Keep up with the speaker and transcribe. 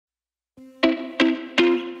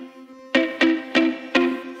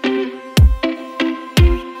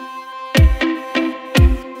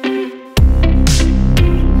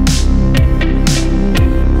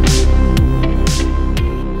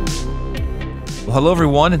Well, hello,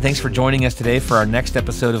 everyone, and thanks for joining us today for our next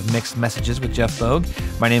episode of Mixed Messages with Jeff Bogue.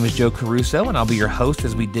 My name is Joe Caruso, and I'll be your host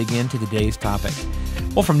as we dig into today's topic.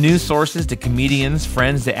 Well, from news sources to comedians,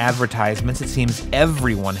 friends to advertisements, it seems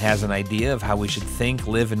everyone has an idea of how we should think,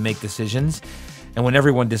 live, and make decisions. And when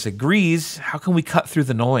everyone disagrees, how can we cut through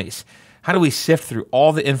the noise? How do we sift through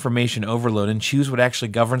all the information overload and choose what actually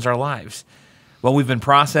governs our lives? Well, we've been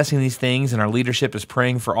processing these things, and our leadership is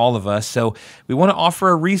praying for all of us, so we want to offer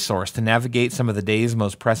a resource to navigate some of the day's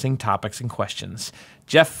most pressing topics and questions.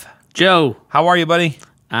 Jeff. Joe. How are you, buddy?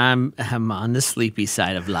 I'm on the sleepy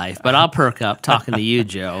side of life, but I'll perk up talking to you,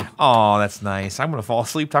 Joe. Oh, that's nice. I'm going to fall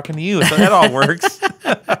asleep talking to you, so that all works.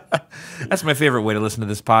 That's my favorite way to listen to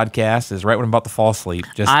this podcast, is right when I'm about to fall asleep.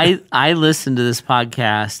 I listen to this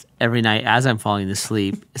podcast every night as I'm falling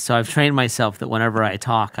asleep, so I've trained myself that whenever I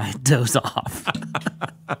talk, I doze off.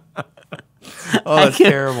 Oh, that's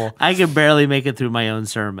terrible. I can barely make it through my own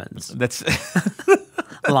sermons. That's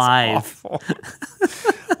live. Awful.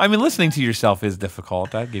 I mean, listening to yourself is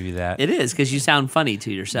difficult. I'll give you that. It is, because you sound funny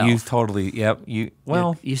to yourself. You totally, yep.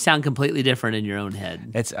 You sound completely different in your own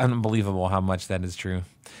head. It's unbelievable how much that is true.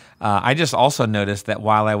 I just also noticed that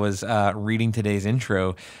while I was reading today's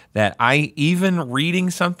intro, that even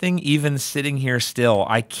reading something, even sitting here still,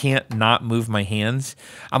 I can't not move my hands.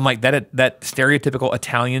 I'm like that stereotypical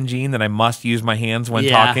Italian gene that I must use my hands when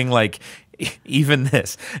talking, like even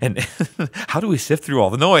this. And how do we sift through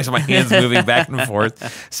all the noise? My hands moving back and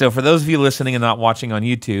forth. So for those of you listening and not watching on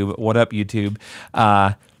YouTube, what up, YouTube?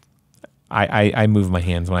 I move my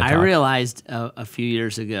hands when I talk. I realized a few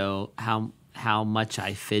years ago how much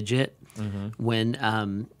I fidget when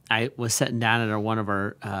I was sitting down at one of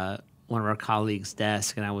our colleagues'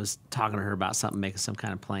 desk, and I was talking to her about something, making some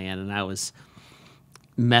kind of plan, and I was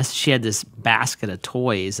she had this basket of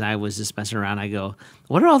toys, and I was just messing around. I go,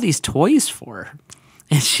 "What are all these toys for?"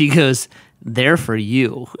 And she goes, "They're for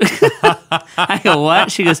you." I go,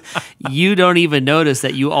 "What?" She goes, "You don't even notice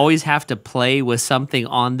that you always have to play with something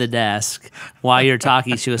on the desk while you're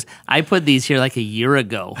talking." She goes, "I put these here like a year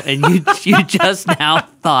ago, and you just now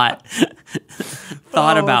thought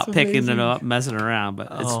about picking it up, messing around." But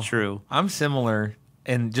it's true. I'm similar,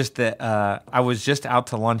 and just that I was just out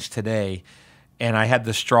to lunch today, and I had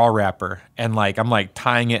the straw wrapper, and I'm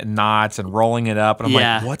tying it in knots and rolling it up, and I'm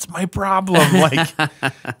like, what's my problem?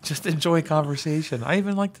 Just enjoy conversation. I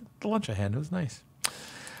even liked the lunch I had. It was nice.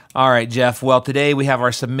 All right, Jeff. Well, today we have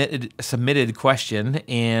our submitted question,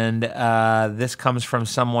 and this comes from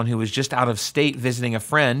someone who was just out of state visiting a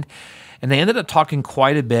friend, and they ended up talking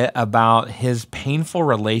quite a bit about his painful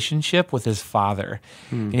relationship with his father.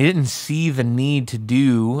 And he didn't see the need to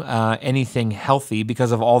do anything healthy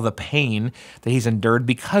because of all the pain that he's endured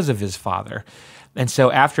because of his father. And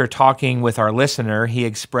so after talking with our listener, he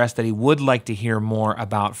expressed that he would like to hear more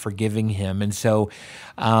about forgiving him. And so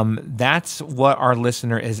that's what our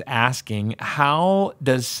listener is asking. How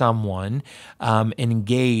does someone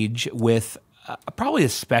engage with probably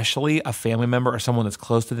especially a family member or someone that's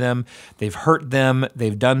close to them? They've hurt them,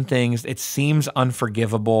 they've done things, it seems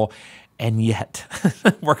unforgivable, and yet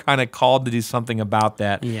we're kind of called to do something about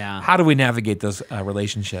that. Yeah. How do we navigate those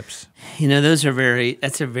relationships? That's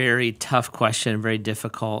a very tough question, very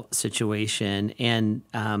difficult situation. And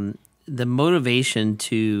the motivation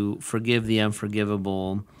to forgive the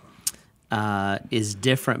unforgivable is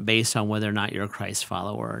different based on whether or not you're a Christ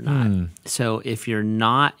follower or not. So if you're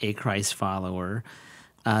not a Christ follower,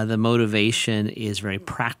 the motivation is very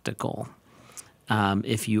practical.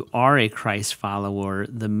 If you are a Christ follower,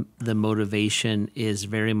 the motivation is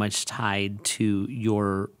very much tied to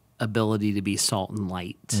your ability to be salt and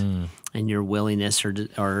light and your willingness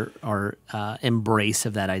or embrace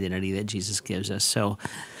of that identity that Jesus gives us. So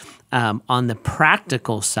on the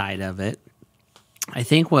practical side of it, I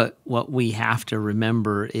think what we have to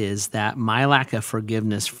remember is that my lack of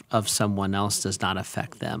forgiveness of someone else does not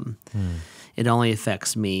affect them. It only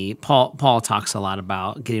affects me. Paul talks a lot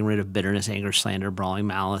about getting rid of bitterness, anger, slander, brawling,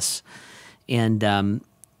 malice. And on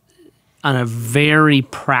a very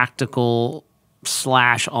practical /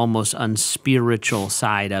 almost unspiritual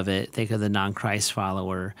side of it, think of the non-Christ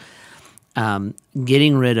follower,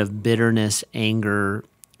 getting rid of bitterness, anger,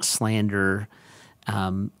 slander,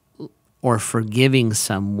 or forgiving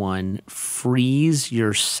someone frees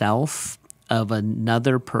yourself of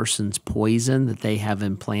another person's poison that they have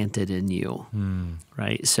implanted in you,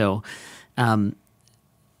 right? So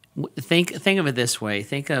think of it this way.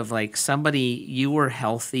 Think of like somebody, you were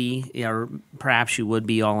healthy, or perhaps you would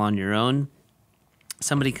be all on your own.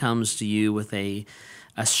 Somebody comes to you with a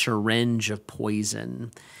syringe of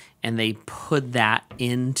poison, and they put that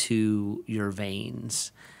into your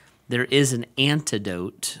veins. There is an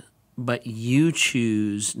antidote but you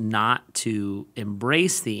choose not to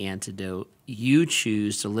embrace the antidote. You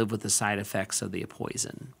choose to live with the side effects of the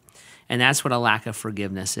poison. And that's what a lack of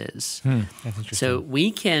forgiveness is. That's interesting. So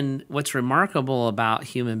what's remarkable about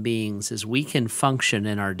human beings is we can function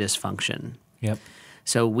in our dysfunction. Yep.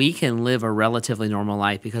 So we can live a relatively normal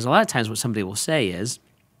life, because a lot of times what somebody will say is,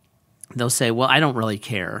 they'll say, well, I don't really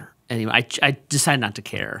care. Anyway, I decided not to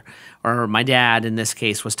care. Or my dad, in this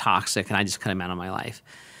case, was toxic and I just cut him out of my life.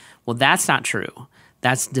 Well, that's not true.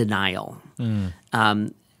 That's denial.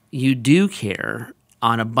 You do care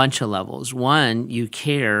on a bunch of levels. One, you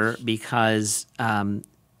care because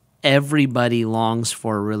everybody longs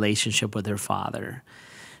for a relationship with their father.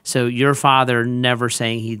 So your father never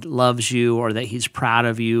saying he loves you or that he's proud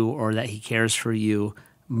of you or that he cares for you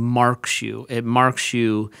marks you. It marks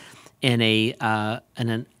you in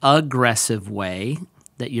an aggressive way,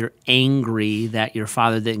 that you're angry that your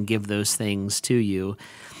father didn't give those things to you.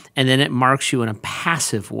 And then it marks you in a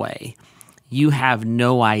passive way. You have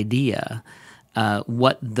no idea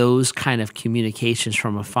what those kind of communications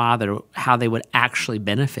from a father, how they would actually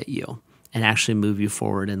benefit you and actually move you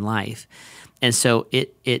forward in life. And so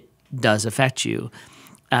it does affect you.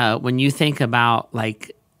 When you think about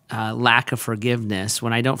lack of forgiveness,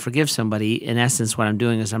 when I don't forgive somebody, in essence, what I'm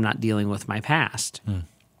doing is I'm not dealing with my past.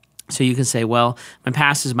 So you can say, well, my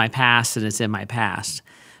past is my past and it's in my past.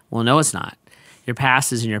 Well, no, it's not. Your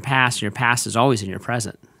past is in your past, and your past is always in your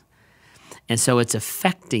present. And so it's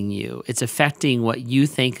affecting you. It's affecting what you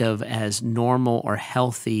think of as normal or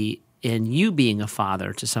healthy in you being a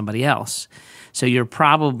father to somebody else. So you're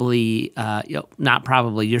probably, not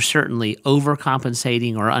probably, you're certainly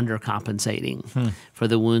overcompensating or undercompensating for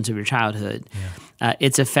the wounds of your childhood. Yeah.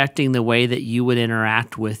 It's affecting the way that you would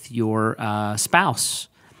interact with your spouse,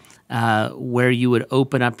 where you would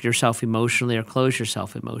open up yourself emotionally or close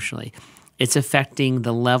yourself emotionally. It's affecting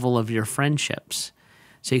the level of your friendships.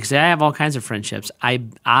 So you can say, I have all kinds of friendships. I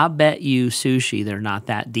bet you, Sushi, they're not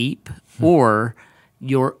that deep, or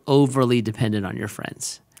you're overly dependent on your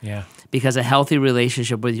friends. Yeah. Because a healthy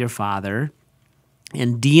relationship with your father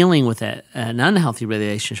and dealing with an unhealthy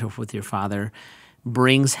relationship with your father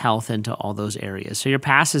brings health into all those areas. So your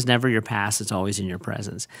past is never your past. It's always in your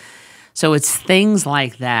presence. So it's things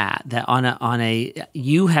like that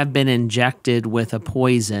you have been injected with a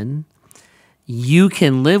poison. You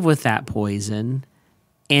can live with that poison,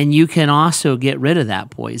 and you can also get rid of that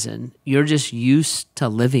poison. You're just used to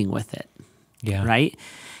living with it. Yeah. Right?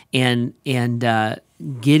 And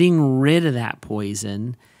getting rid of that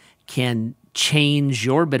poison can change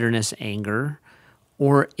your bitterness, anger,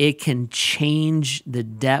 or it can change the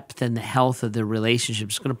depth and the health of the relationship.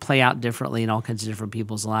 It's going to play out differently in all kinds of different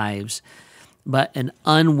people's lives. But an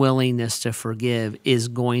unwillingness to forgive is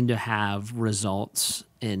going to have results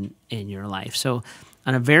in your life. So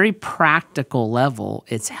on a very practical level,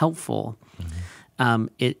 it's helpful.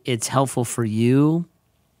 It's helpful for you.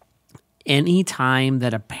 Anytime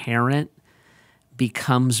that a parent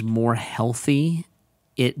becomes more healthy,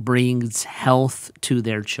 it brings health to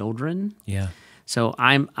their children. Yeah. So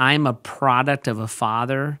I'm a product of a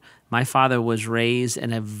father. My father was raised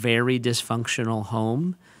in a very dysfunctional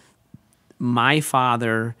home. My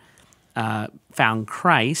father found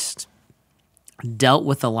Christ, dealt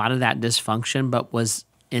with a lot of that dysfunction, but was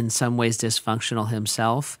in some ways dysfunctional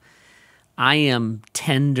himself. I am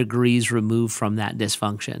 10 degrees removed from that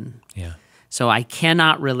dysfunction. Yeah. So I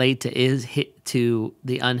cannot relate to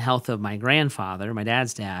the unhealth of my grandfather, my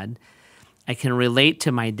dad's dad. I can relate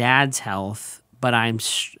to my dad's health, but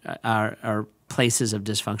are places of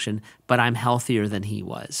dysfunction, but I'm healthier than he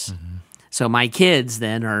was. Mm-hmm. So my kids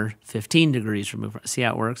then are 15 degrees removed. See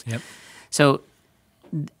how it works? Yep. So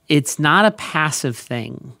it's not a passive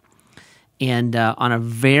thing. And on a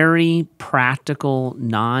very practical,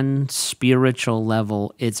 non-spiritual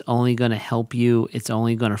level, it's only going to help you, it's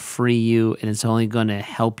only going to free you, and it's only going to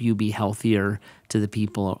help you be healthier to the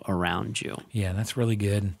people around you. Yeah, that's really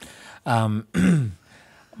good. I'll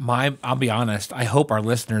be honest, I hope our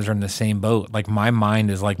listeners are in the same boat. Like, my mind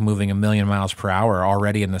is like moving 1,000,000 miles per hour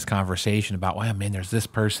already in this conversation about, wow, man, there's this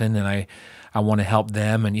person and I want to help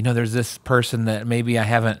them. And, there's this person that maybe I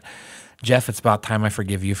haven't. Jeff, it's about time I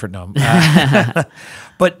forgive you for no.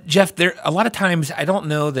 But Jeff, there a lot of times I don't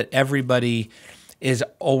know that everybody is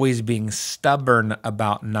always being stubborn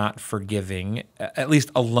about not forgiving, at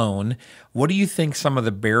least alone. What do you think some of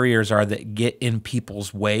the barriers are that get in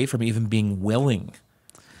people's way from even being willing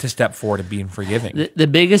to step forward and being forgiving? The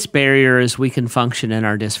biggest barrier is we can function in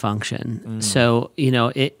our dysfunction. So,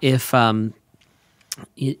 if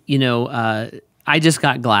I just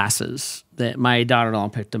got glasses that my daughter-in-law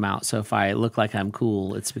picked them out. So if I look like I'm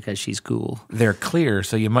cool, it's because she's cool. They're clear,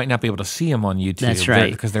 so you might not be able to see them on YouTube. That's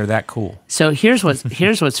right. Because they're that cool. So here's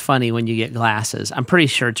what's funny when you get glasses. I'm pretty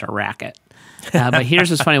sure it's a racket. But here's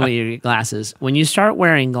what's funny when you get glasses. When you start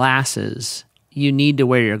wearing glasses, you need to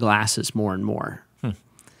wear your glasses more and more.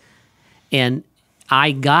 And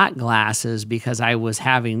I got glasses because I was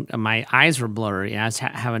my eyes were blurry. I was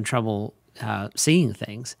having trouble seeing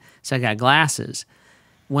things. So I got glasses.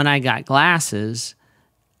 When I got glasses,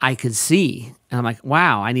 I could see. And I'm like,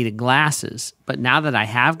 wow, I needed glasses. But now that I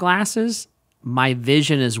have glasses, my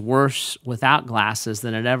vision is worse without glasses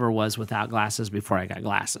than it ever was without glasses before I got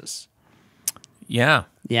glasses. Yeah.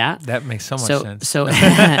 Yeah. That makes so much sense.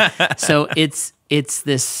 So it's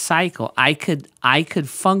this cycle. I could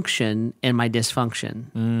function in my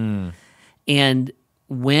dysfunction. And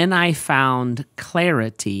when I found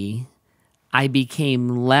clarity, I became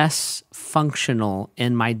less functional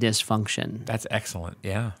in my dysfunction. That's excellent.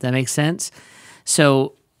 Yeah. That makes sense?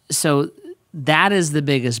 So that is the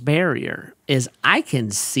biggest barrier, is I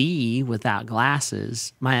can see without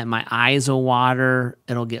glasses. My eyes will water,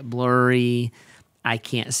 it'll get blurry. I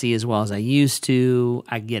can't see as well as I used to.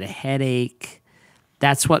 I get a headache.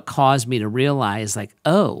 That's what caused me to realize, like,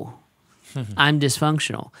 oh, I'm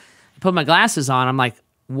dysfunctional. I put my glasses on, I'm like,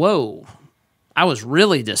 whoa, I was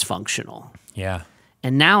really dysfunctional. Yeah.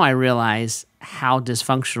 And now I realize how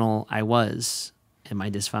dysfunctional I was in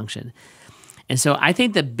my dysfunction. And so I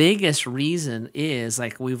think the biggest reason is,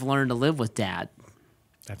 like, we've learned to live with Dad.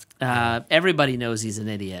 Everybody knows he's an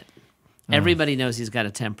idiot. Everybody knows he's got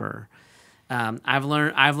a temper. I've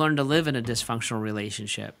learned to live in a dysfunctional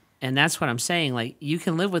relationship. And that's what I'm saying. Like, you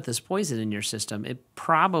can live with this poison in your system. It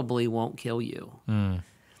probably won't kill you.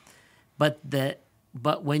 But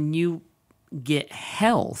when you get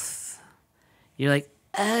health, you're like,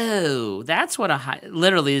 oh, that's what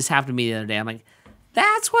literally this happened to me the other day. I'm like,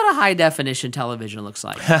 that's what a high definition television looks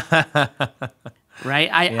like. Right?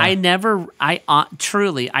 I never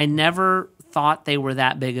thought they were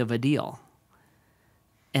that big of a deal.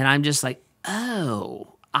 And I'm just like,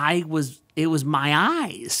 oh, it was my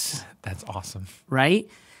eyes. That's awesome. Right?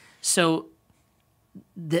 So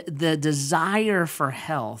the desire for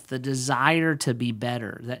health, the desire to be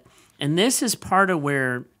better, and this is part of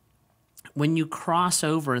where, when you cross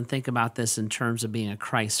over and think about this in terms of being a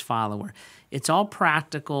Christ follower, it's all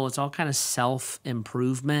practical, it's all kind of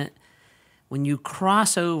self-improvement. When you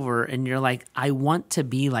cross over and you're like, I want to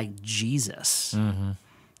be like Jesus.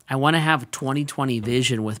 I want to have a 20/20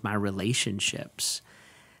 vision with my relationships.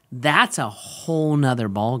 That's a whole nother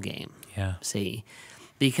ballgame. Yeah. See?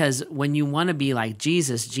 Because when you want to be like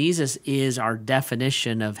Jesus, Jesus is our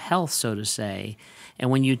definition of health, so to say. And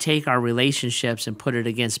when you take our relationships and put it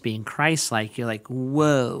against being Christ-like, you're like,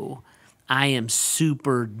 whoa, I am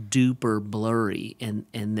super duper blurry in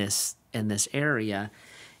this area.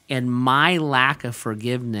 And my lack of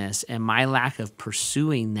forgiveness and my lack of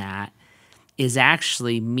pursuing that is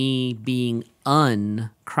actually me being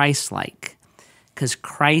un-Christ-like. Because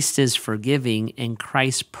Christ is forgiving and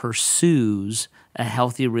Christ pursues a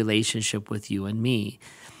healthy relationship with you and me.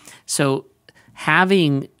 So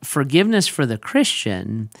having forgiveness for the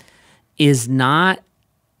Christian is not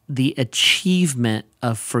the achievement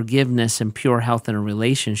of forgiveness and pure health in a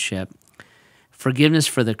relationship. Forgiveness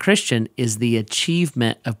for the Christian is the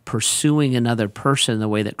achievement of pursuing another person the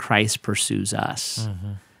way that Christ pursues us.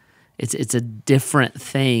 It's a different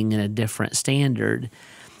thing and a different standard.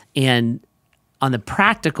 And on the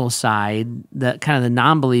practical side, the kind of the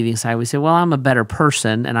non-believing side, we say, well, I'm a better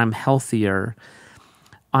person and I'm healthier.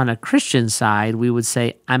 On a Christian side, we would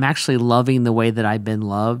say, I'm actually loving the way that I've been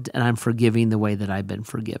loved and I'm forgiving the way that I've been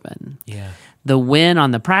forgiven. Yeah. The win on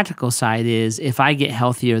the practical side is, if I get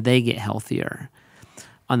healthier, they get healthier.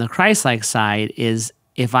 On the Christ-like side is,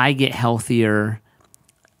 if I get healthier,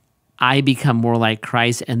 I become more like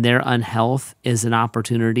Christ, and their unhealth is an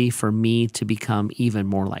opportunity for me to become even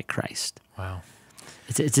more like Christ. Wow.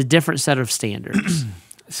 It's a different set of standards.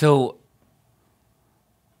 So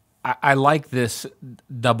I like this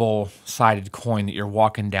double-sided coin that you're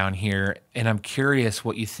walking down here, and I'm curious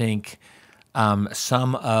what you think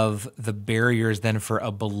some of the barriers then for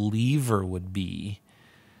a believer would be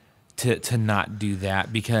to not do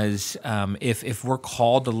that. Because if we're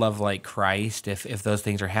called to love like Christ, if those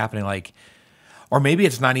things are happening, like, or maybe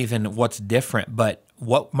it's not even what's different, but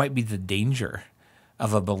what might be the danger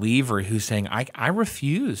of a believer who's saying, I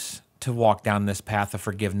refuse to walk down this path of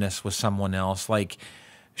forgiveness with someone else. Like,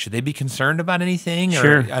 should they be concerned about anything?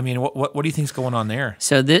 Sure. Or, I mean, what do you think's going on there?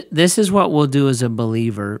 So this is what we'll do as a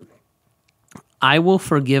believer. I will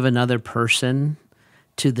forgive another person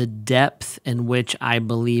to the depth in which I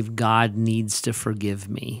believe God needs to forgive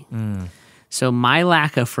me. So my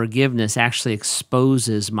lack of forgiveness actually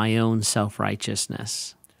exposes my own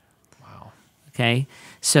self-righteousness. Wow. Okay?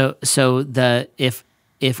 So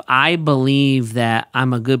if I believe that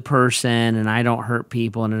I'm a good person and I don't hurt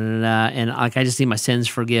people and like I just need my sins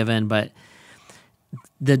forgiven, but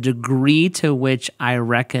the degree to which I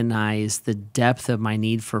recognize the depth of my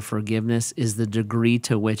need for forgiveness is the degree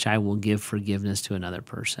to which I will give forgiveness to another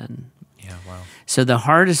person. Yeah, wow. So the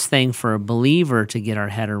hardest thing for a believer to get our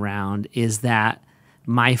head around is that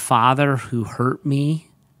my Father who hurt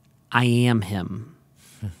me, I am him.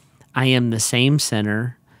 I am the same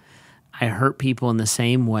sinner. I hurt people in the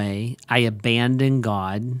same way. I abandon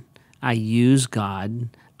God. I use God.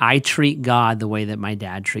 I treat God the way that my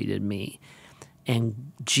dad treated me.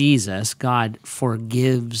 And Jesus, God,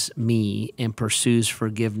 forgives me and pursues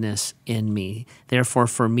forgiveness in me. Therefore,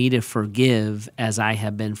 for me to forgive as I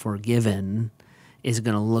have been forgiven is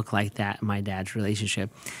going to look like that in my dad's relationship,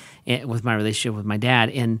 with my relationship with my dad.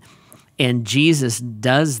 And Jesus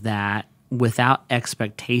does that without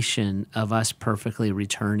expectation of us perfectly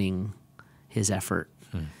returning his effort.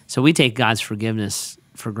 So we take God's forgiveness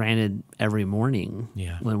for granted every morning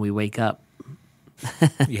when we wake up.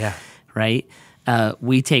 Yeah. Right?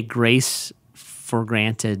 We take grace for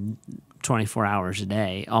granted 24 hours a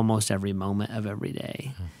day, almost every moment of every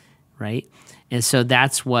day, right? And so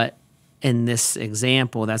that's what, in this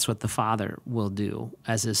example, that's what the Father will do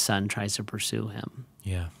as his Son tries to pursue him.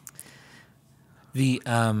 Yeah. The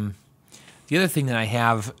other thing that I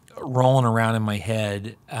have rolling around in my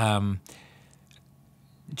head,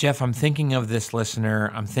 Jeff, I'm thinking of this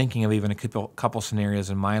listener. I'm thinking of even a couple scenarios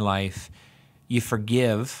in my life. You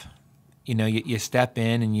forgive. You know, you step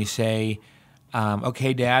in and you say,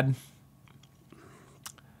 okay, Dad,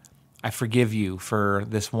 I forgive you for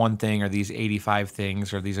this one thing or these 85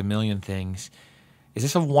 things or these a million things. Is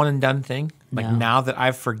this a one and done thing? Like now that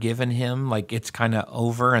I've forgiven him, like it's kind of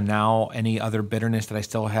over, and now any other bitterness that I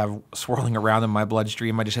still have swirling around in my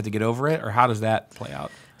bloodstream, I just have to get over it? Or how does that play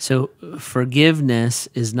out? So forgiveness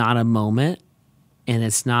is not a moment and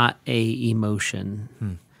it's not a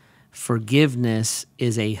emotion. Forgiveness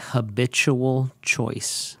is a habitual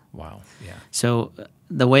choice. Wow. Yeah. So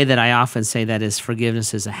the way that I often say that is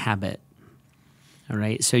forgiveness is a habit. All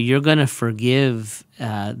right. So you're going to forgive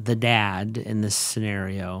the dad in this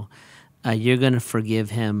scenario. You're going to forgive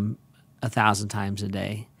him 1,000 times a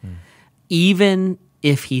day. Even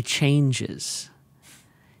if he changes,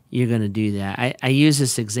 you're going to do that. I use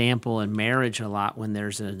this example in marriage a lot when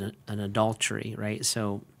there's an adultery, right?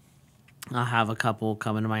 So I'll have a couple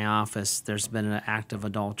come into my office. There's been an act of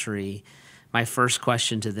adultery. My first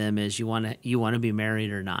question to them is, you want to be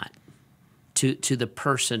married or not? To the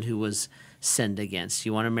person who was sinned against.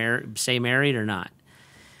 You want to stay married or not?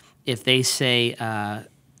 If they say, I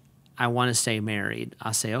want to stay married,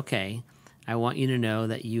 I'll say, okay, I want you to know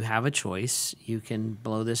that you have a choice. You can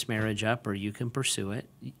blow this marriage up or you can pursue it.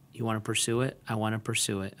 You want to pursue it? I want to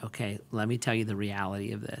pursue it. Okay, let me tell you the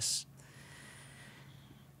reality of this.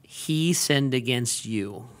 He sinned against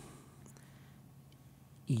you.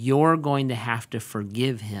 You're going to have to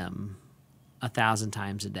forgive him 1,000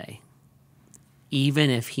 times a day. Even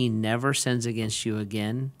if he never sins against you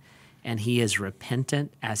again, and he is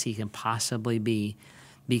repentant as he can possibly be,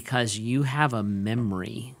 because you have a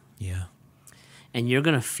memory. Yeah. And you're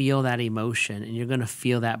going to feel that emotion, and you're going to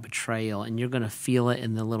feel that betrayal, and you're going to feel it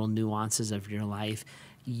in the little nuances of your life.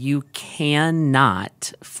 You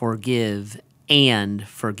cannot forgive and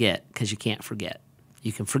forget, because you can't forget.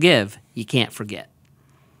 You can forgive, you can't forget,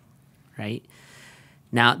 right?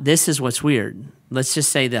 Now, this is what's weird. Let's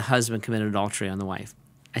just say the husband committed adultery on the wife.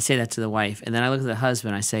 I say that to the wife, and then I look at the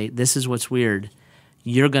husband, I say, this is what's weird.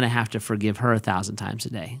 You're going to have to forgive her 1,000 times a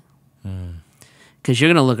day. Because you're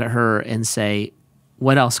going to look at her and say,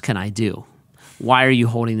 what else can I do? Why are you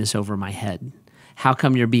holding this over my head? How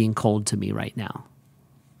come you're being cold to me right now?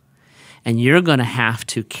 And you're going to have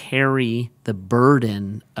to carry the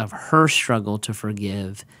burden of her struggle to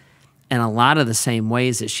forgive in a lot of the same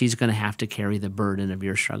ways that she's going to have to carry the burden of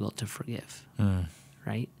your struggle to forgive.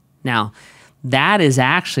 Right? Now, that is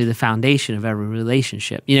actually the foundation of every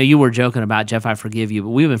relationship. You know, you were joking about, Jeff, I forgive you, but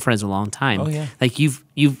we've been friends a long time. Oh, yeah. Like you've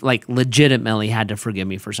like legitimately had to forgive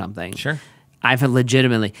me for something. Sure. I've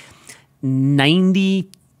legitimately 99%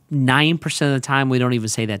 of the time we don't even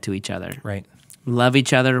say that to each other. Right. We love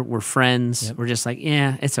each other. We're friends. Yep. We're just like,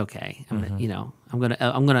 yeah, it's okay. I'm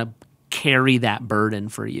gonna carry that burden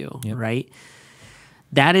for you, right?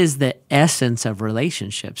 That is the essence of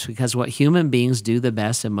relationships, because what human beings do the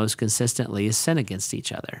best and most consistently is sin against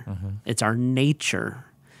each other. It's our nature.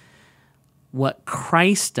 what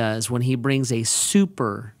Christ does when he brings a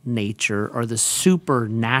super nature or the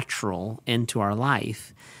supernatural into our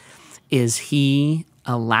life is he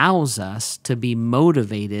allows us to be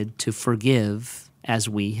motivated to forgive as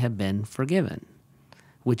we have been forgiven,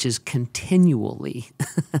 which is continually.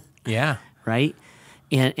 Yeah. Right?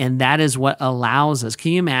 And that is what allows us.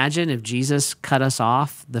 Can you imagine if Jesus cut us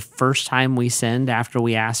off the first time we sinned after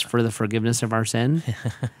we asked for the forgiveness of our sin?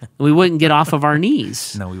 We wouldn't get off of our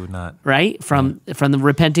knees. No, we would not. Right? From the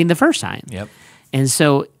repenting the first time. Yep. And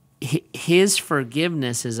so his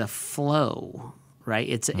forgiveness is a flow, right?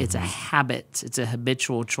 It's a habit. It's a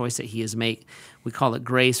habitual choice that he has made. We call it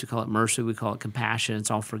grace. We call it mercy. We call it compassion.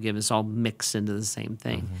 It's all forgiveness. It's all mixed into the same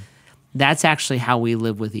thing. That's actually how we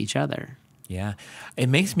live with each other. Yeah. It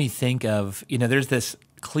makes me think of, there's this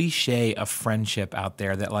cliche of friendship out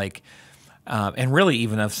there that and really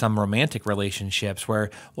even of some romantic relationships where,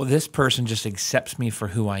 well, this person just accepts me for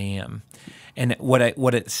who I am. And what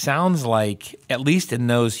it sounds like, at least in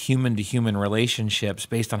those human-to-human relationships,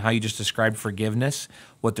 based on how you just described forgiveness,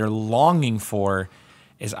 what they're longing for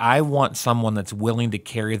is I want someone that's willing to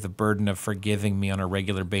carry the burden of forgiving me on a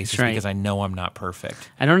regular basis because I know I'm not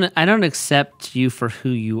perfect. I don't accept you for who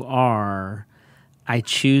you are. I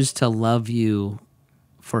choose to love you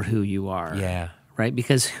for who you are. Yeah. Right?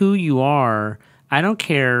 Because who you are, I don't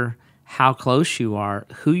care how close you are,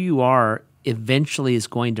 who you are eventually is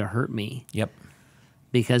going to hurt me. Yep.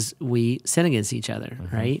 Because we sin against each other,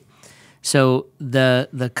 right? So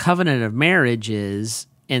the covenant of marriage is,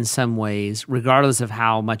 in some ways, regardless of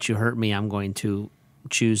how much you hurt me, I'm going to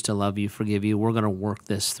choose to love you, forgive you. We're going to work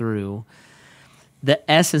this through. The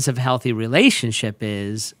essence of healthy relationship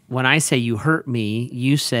is when I say you hurt me,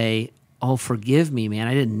 you say, oh, forgive me, man.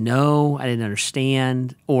 I didn't know. I didn't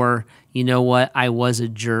understand. Or, you know what? I was a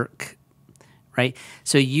jerk, right?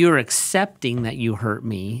 So you're accepting that you hurt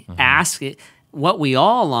me. Ask it. What we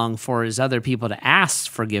all long for is other people to ask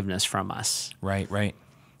forgiveness from us. Right.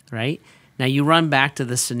 Right? Now, you run back to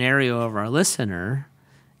the scenario of our listener.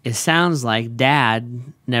 It sounds like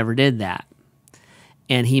Dad never did that.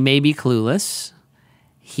 And he may be clueless.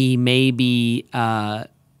 He may be out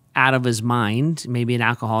of his mind, maybe an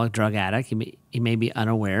alcoholic, drug addict. He may be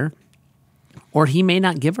unaware. Or he may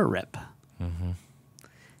not give a rip.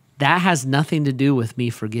 That has nothing to do with me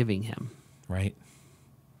forgiving him. Right.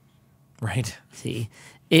 See,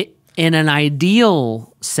 in an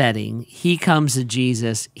ideal setting, he comes to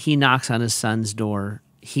Jesus, he knocks on his son's door,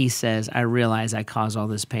 he says, I realize I caused all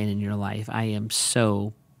this pain in your life. I am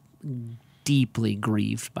so deeply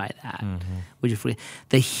grieved by that. Would you forget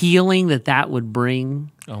the healing that would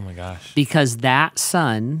bring? Oh my gosh. Because that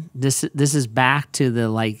son, this is back to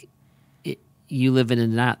the you live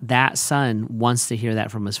in that son wants to hear that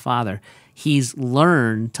from his father. He's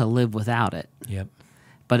learned to live without it. Yep.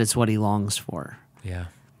 But it's what he longs for. Yeah.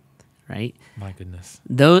 Right? My goodness.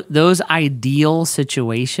 Those ideal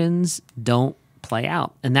situations don't play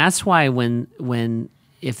out. And that's why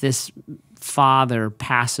if this father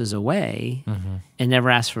passes away and never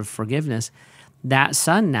asks for forgiveness, that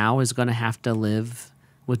son now is going to have to live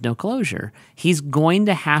with no closure. He's going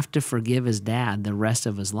to have to forgive his dad the rest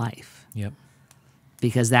of his life. Yep.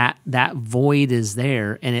 Because that void is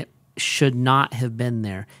there, and it should not have been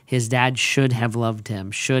there. His dad should have loved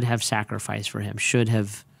him, should have sacrificed for him, should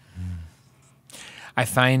have. I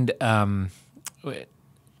find one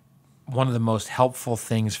of the most helpful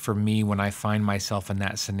things for me when I find myself in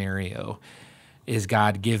that scenario is,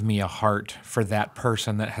 God, give me a heart for that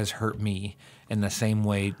person that has hurt me in the same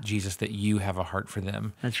way, Jesus, that you have a heart for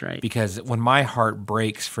them. That's right. Because when my heart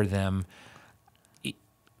breaks for them,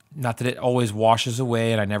 not that it always washes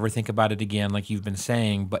away and I never think about it again, like you've been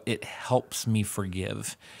saying, but it helps me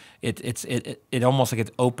forgive. It almost like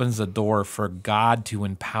it opens the door for God to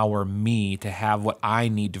empower me to have what I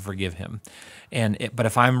need to forgive him. But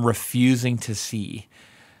if I'm refusing to see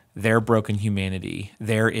their broken humanity,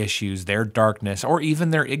 their issues, their darkness, or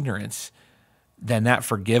even their ignorance, then that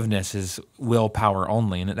forgiveness is willpower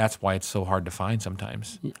only, and that's why it's so hard to find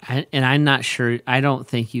sometimes. And I'm not sure. I don't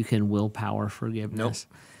think you can willpower forgiveness.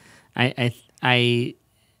 Nope.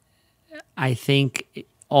 I think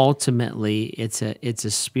ultimately it's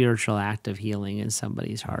a spiritual act of healing in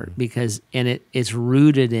somebody's heart, because it's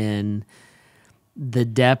rooted in the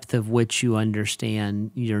depth of which you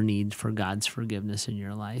understand your need for God's forgiveness in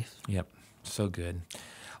your life. Yep, so good.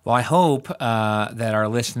 Well, I hope that our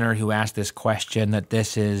listener who asked this question, that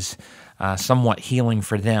this is somewhat healing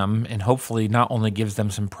for them, and hopefully not only gives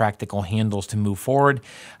them some practical handles to move forward,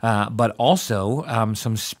 but also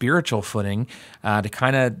some spiritual footing to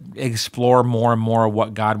kind of explore more and more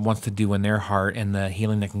what God wants to do in their heart and the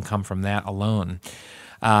healing that can come from that alone.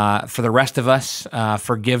 For the rest of us,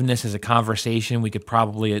 forgiveness is a conversation we could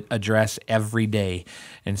probably address every day.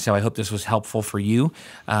 And so I hope this was helpful for you.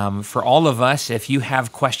 For all of us, if you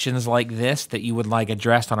have questions like this that you would like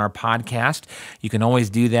addressed on our podcast, you can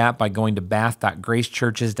always do that by going to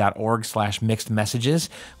bath.gracechurches.org/mixed-messages.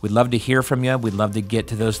 We'd love to hear from you. We'd love to get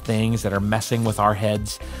to those things that are messing with our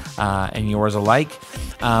heads and yours alike.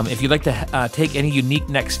 If you'd like to take any unique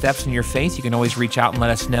next steps in your faith, you can always reach out and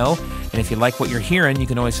let us know. And if you like what you're hearing, you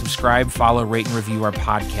can always subscribe, follow, rate, and review our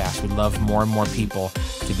podcast. We'd love more and more people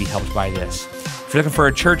to be helped by this. If you're looking for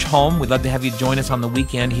a church home, we'd love to have you join us on the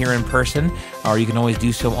weekend here in person, or you can always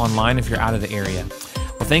do so online if you're out of the area.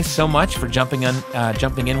 Well, thanks so much for jumping in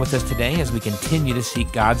with us today as we continue to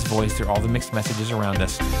seek God's voice through all the mixed messages around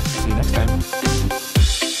us. See you next time.